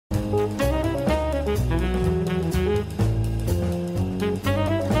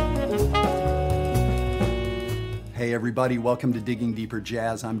everybody. Welcome to Digging Deeper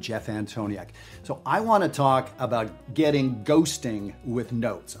Jazz. I'm Jeff Antoniak. So I want to talk about getting ghosting with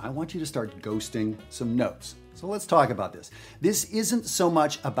notes. I want you to start ghosting some notes. So let's talk about this. This isn't so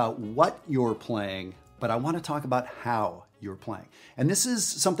much about what you're playing, but I want to talk about how you're playing. And this is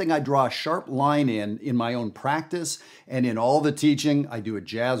something I draw a sharp line in my own practice and in all the teaching I do at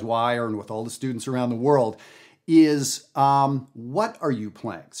Jazz Wire and with all the students around the world is what are you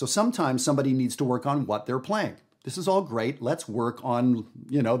playing? So sometimes somebody needs to work on what they're playing. This is all great. Let's work on,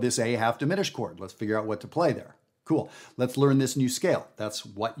 this A half diminished chord. Let's figure out what to play there. Cool. Let's learn this new scale. That's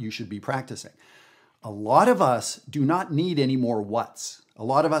what you should be practicing. A lot of us do not need any more whats. A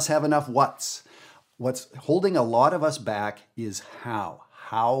lot of us have enough whats. What's holding a lot of us back is how.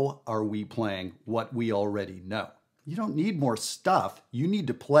 How are we playing what we already know? You don't need more stuff. You need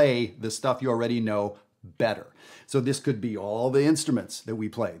to play the stuff you already know better. So this could be all the instruments that we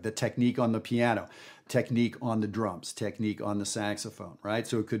play, the technique on the piano, technique on the drums, technique on the saxophone, right?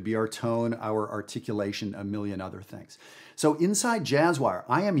 So it could be our tone, our articulation, a million other things. So inside Jazzwire,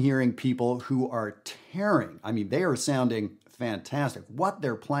 I am hearing people who are tearing. I mean, they are sounding fantastic. What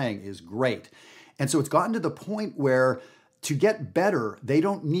they're playing is great. And so it's gotten to the point where to get better, they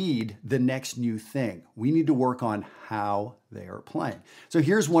don't need the next new thing. We need to work on how they are playing. So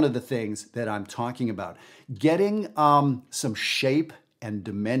here's one of the things that I'm talking about. Getting some shape and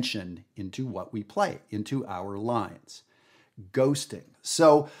dimension into what we play, into our lines. Ghosting.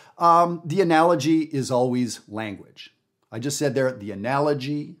 So the analogy is always language. I just said there, the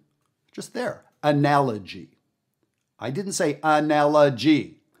analogy, just there, analogy. I didn't say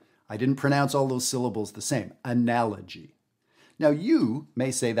analogy. I didn't pronounce all those syllables the same, analogy. Now, you may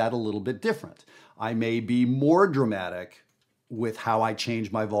say that a little bit different. I may be more dramatic with how I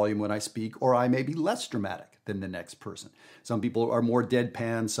change my volume when I speak, or I may be less dramatic than the next person. Some people are more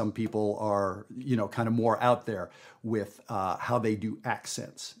deadpan. Some people are, kind of more out there with how they do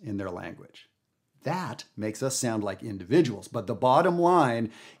accents in their language. That makes us sound like individuals. But the bottom line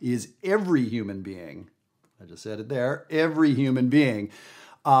is every human being, I just said it there, every human being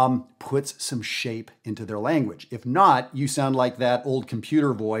puts some shape into their language. If not, you sound like that old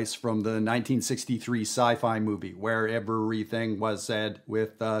computer voice from the 1963 sci-fi movie where everything was said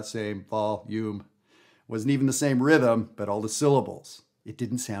with the same volume. Wasn't even the same rhythm, but all the syllables. It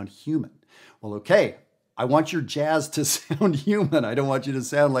didn't sound human. Well, okay, I want your jazz to sound human. I don't want you to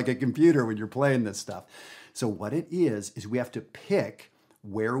sound like a computer when you're playing this stuff. So what it is we have to pick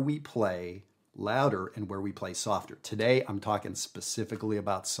where we play louder and where we play softer. Today, I'm talking specifically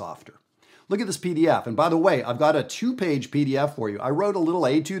about softer. Look at this PDF. And by the way, I've got a 2-page PDF for you. I wrote a little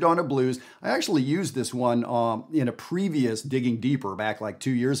etude on a blues. I actually used this one in a previous Digging Deeper back like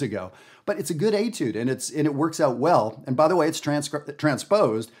 2 years ago. But it's a good etude and it works out well. And by the way, it's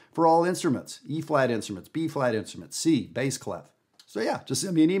transposed for all instruments, E-flat instruments, B-flat instruments, C, bass clef. So yeah, just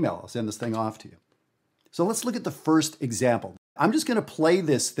send me an email. I'll send this thing off to you. So let's look at the first example. I'm just going to play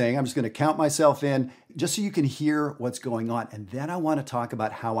this thing. I'm just going to count myself in just so you can hear what's going on. And then I want to talk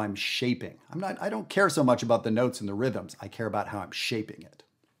about how I'm shaping. I don't care so much about the notes and the rhythms. I care about how I'm shaping it.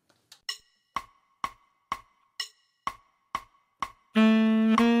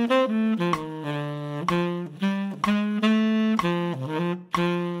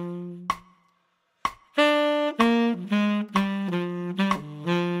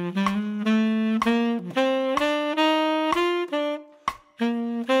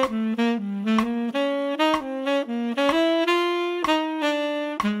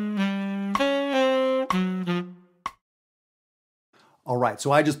 All right,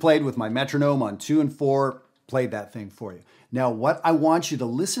 so I just played with my metronome on 2 and 4, played that thing for you. Now, what I want you to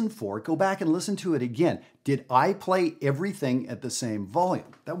listen for, go back and listen to it again. Did I play everything at the same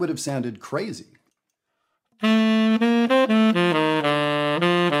volume? That would have sounded crazy. And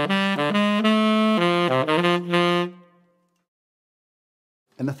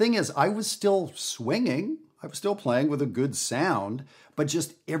the thing is, I was still swinging. I was still playing with a good sound, but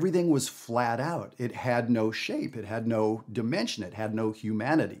just everything was flat out. It had no shape. It had no dimension. It had no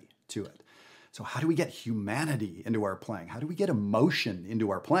humanity to it. So how do we get humanity into our playing? How do we get emotion into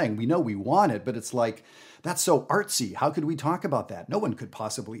our playing? We know we want it, but it's like, that's so artsy. How could we talk about that? No one could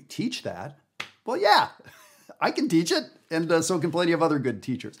possibly teach that. Well, yeah, I can teach it, and so can plenty of other good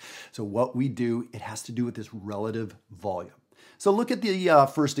teachers. So what we do, it has to do with this relative volume. So look at the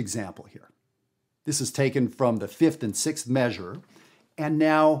first example here. This is taken from the 5th and 6th measure. And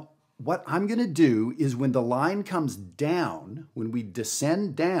now what I'm going to do is when the line comes down, when we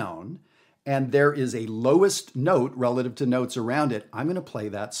descend down, and there is a lowest note relative to notes around it, I'm going to play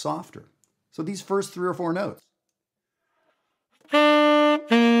that softer. So these first 3 or 4 notes.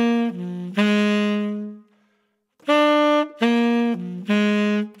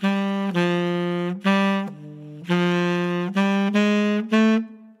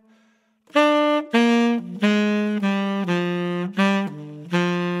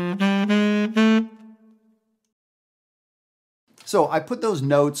 So I put those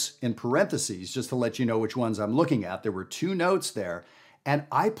notes in parentheses just to let you know which ones I'm looking at. There were 2 notes there, and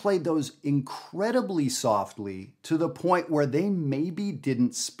I played those incredibly softly to the point where they maybe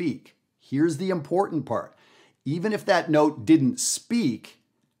didn't speak. Here's the important part. Even if that note didn't speak,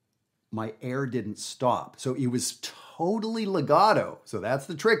 my air didn't stop. So it was totally legato. So that's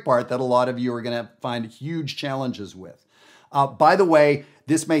the trick part that a lot of you are going to find huge challenges with. By the way,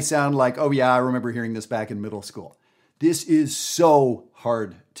 this may sound like, oh yeah, I remember hearing this back in middle school. This is so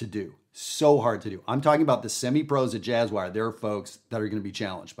hard to do. So hard to do. I'm talking about the semi-pros at Jazzwire. There are folks that are going to be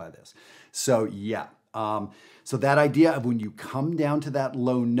challenged by this. So yeah. So that idea of when you come down to that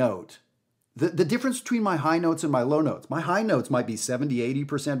low note, the difference between my high notes and my low notes, my high notes might be 70,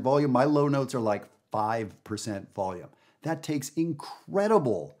 80% volume. My low notes are like 5% volume. That takes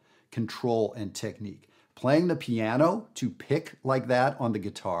incredible control and technique. Playing the piano to pick like that on the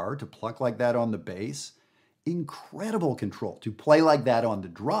guitar, to pluck like that on the bass, incredible control. To play like that on the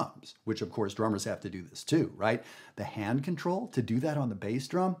drums, which of course drummers have to do this too, right? The hand control to do that on the bass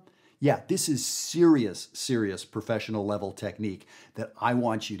drum. Yeah, this is serious, serious professional level technique that I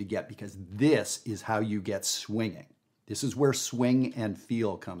want you to get, because this is how you get swinging. This is where swing and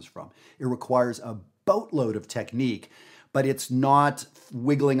feel comes from. It requires a boatload of technique, but it's not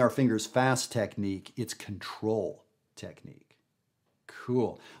wiggling our fingers fast technique, it's control technique.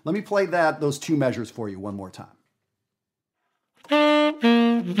 Cool. Let me play those 2 measures for you one more time.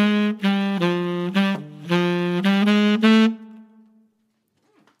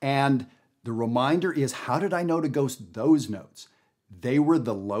 And the reminder is, how did I know to ghost those notes? They were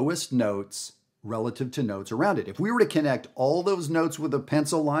the lowest notes relative to notes around it. If we were to connect all those notes with a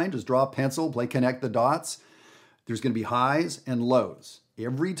pencil line, just draw a pencil, connect the dots, there's going to be highs and lows.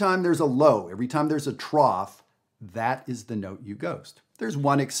 Every time there's a low, every time there's a trough, that is the note you ghost. There's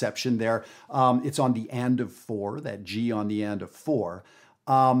one exception there. It's on the end of 4, that G on the end of 4.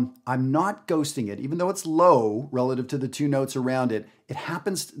 I'm not ghosting it, even though it's low relative to the 2 notes around it.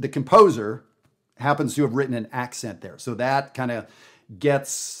 The composer happens to have written an accent there. So that kind of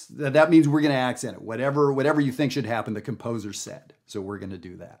that means we're going to accent it. Whatever you think should happen, the composer said. So we're going to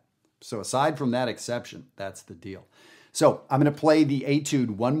do that. So aside from that exception, that's the deal. So I'm going to play the Etude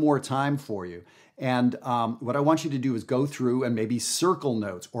one more time for you. And what I want you to do is go through and maybe circle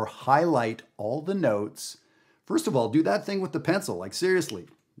notes or highlight all the notes. First of all, do that thing with the pencil. Like seriously,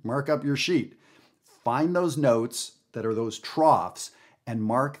 mark up your sheet. Find those notes that are those troughs and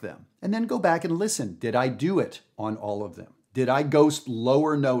mark them. And then go back and listen. Did I do it on all of them? Did I ghost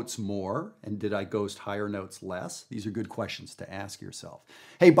lower notes more? And did I ghost higher notes less? These are good questions to ask yourself.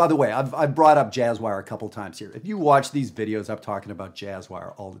 Hey, by the way, I've brought up Jazzwire a couple times here. If you watch these videos, I'm talking about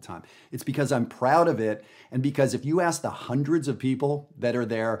Jazzwire all the time. It's because I'm proud of it, and because if you ask the hundreds of people that are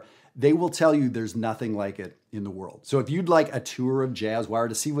there, they will tell you there's nothing like it in the world. So if you'd like a tour of Jazzwire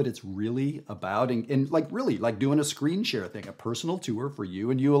to see what it's really about, and like really like doing a screen share thing, a personal tour for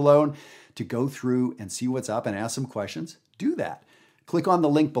you and you alone to go through and see what's up and ask some questions, do that. Click on the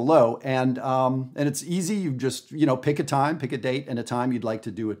link below, and it's easy. You just pick a time, pick a date and a time you'd like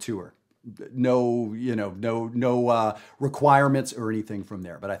to do a tour. No requirements or anything from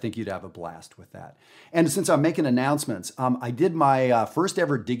there, but I think you'd have a blast with that. And since I'm making announcements, I did my first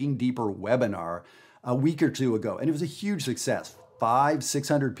ever Digging Deeper webinar a week or 2 ago, and it was a huge success.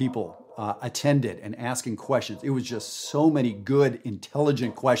 500-600 people attended and asking questions. It was just so many good,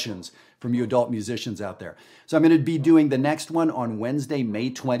 intelligent questions from you adult musicians out there. So I'm going to be doing the next one on Wednesday, May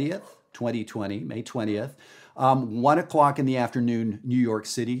 20th, 2020, May 20th. 1 o'clock in the afternoon, New York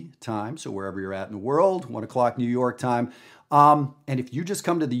City time. So wherever you're at in the world, 1 o'clock New York time. And if you just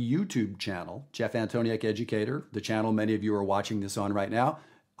come to the YouTube channel, Jeff Antoniuk Educator, the channel many of you are watching this on right now,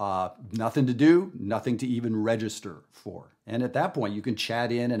 nothing to do, nothing to even register for. And at that point, you can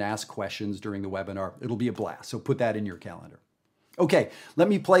chat in and ask questions during the webinar. It'll be a blast. So put that in your calendar. Okay, let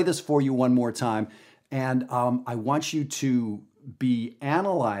me play this for you one more time. And I want you to be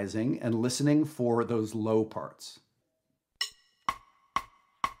analyzing and listening for those low parts.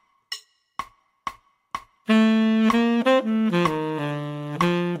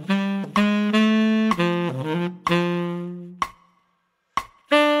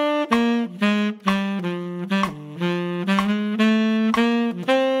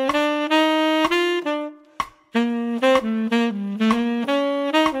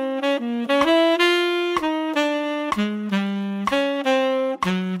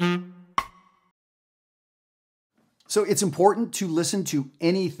 So it's important to listen to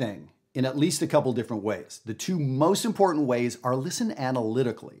anything in at least a couple different ways. The 2 most important ways are listen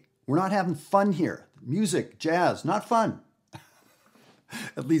analytically. We're not having fun here. Music, jazz, not fun.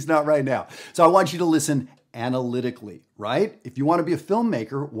 At least not right now. So I want you to listen analytically, right? If you want to be a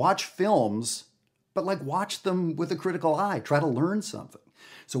filmmaker, watch films, but like watch them with a critical eye. Try to learn something.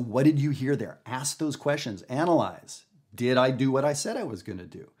 So what did you hear there? Ask those questions. Analyze. Did I do what I said I was going to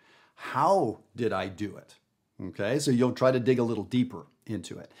do? How did I do it? Okay, so you'll try to dig a little deeper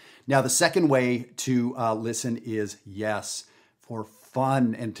into it. Now, the second way to listen is yes, for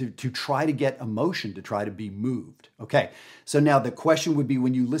fun and to try to get emotion, to try to be moved. Okay, so now the question would be,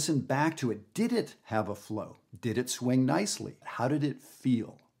 when you listen back to it, did it have a flow? Did it swing nicely? How did it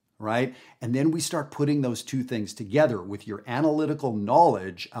feel? Right? And then we start putting those two things together with your analytical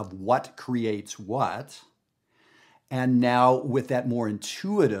knowledge of what creates what. And now with that more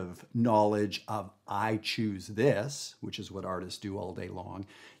intuitive knowledge of I choose this, which is what artists do all day long,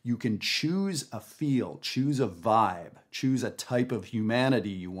 you can choose a feel, choose a vibe, choose a type of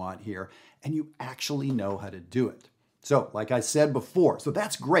humanity you want here, and you actually know how to do it. So like I said before, so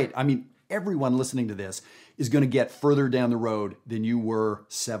that's great. I mean, everyone listening to this is going to get further down the road than you were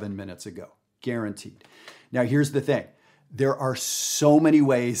 7 minutes ago, guaranteed. Now, here's the thing. There are so many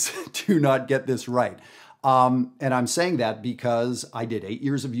ways to not get this right. And I'm saying that because I did 8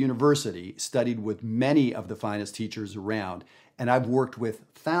 years of university, studied with many of the finest teachers around, and I've worked with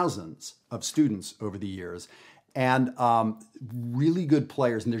thousands of students over the years, and really good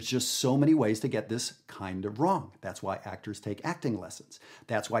players. And there's just so many ways to get this kind of wrong. That's why actors take acting lessons.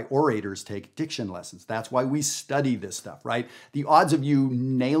 That's why orators take diction lessons. That's why we study this stuff, right? The odds of you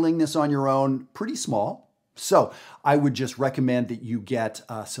nailing this on your own, pretty small. So I would just recommend that you get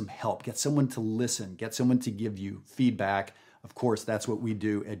some help, get someone to listen, get someone to give you feedback. Of course, that's what we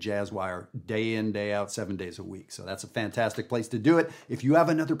do at Jazzwire, day in, day out, 7 days a week. So that's a fantastic place to do it. If you have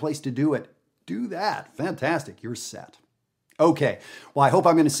another place to do it, do that. Fantastic. You're set. Okay. Well, I hope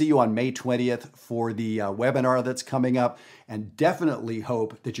I'm going to see you on May 20th for the webinar that's coming up, and definitely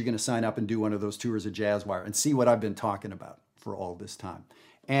hope that you're going to sign up and do one of those tours at Jazzwire and see what I've been talking about for all this time.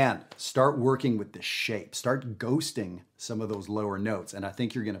 And start working with the shape. Start ghosting some of those lower notes. And I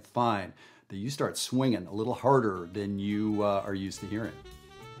think you're going to find that you start swinging a little harder than you are used to hearing.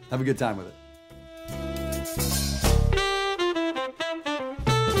 Have a good time with it.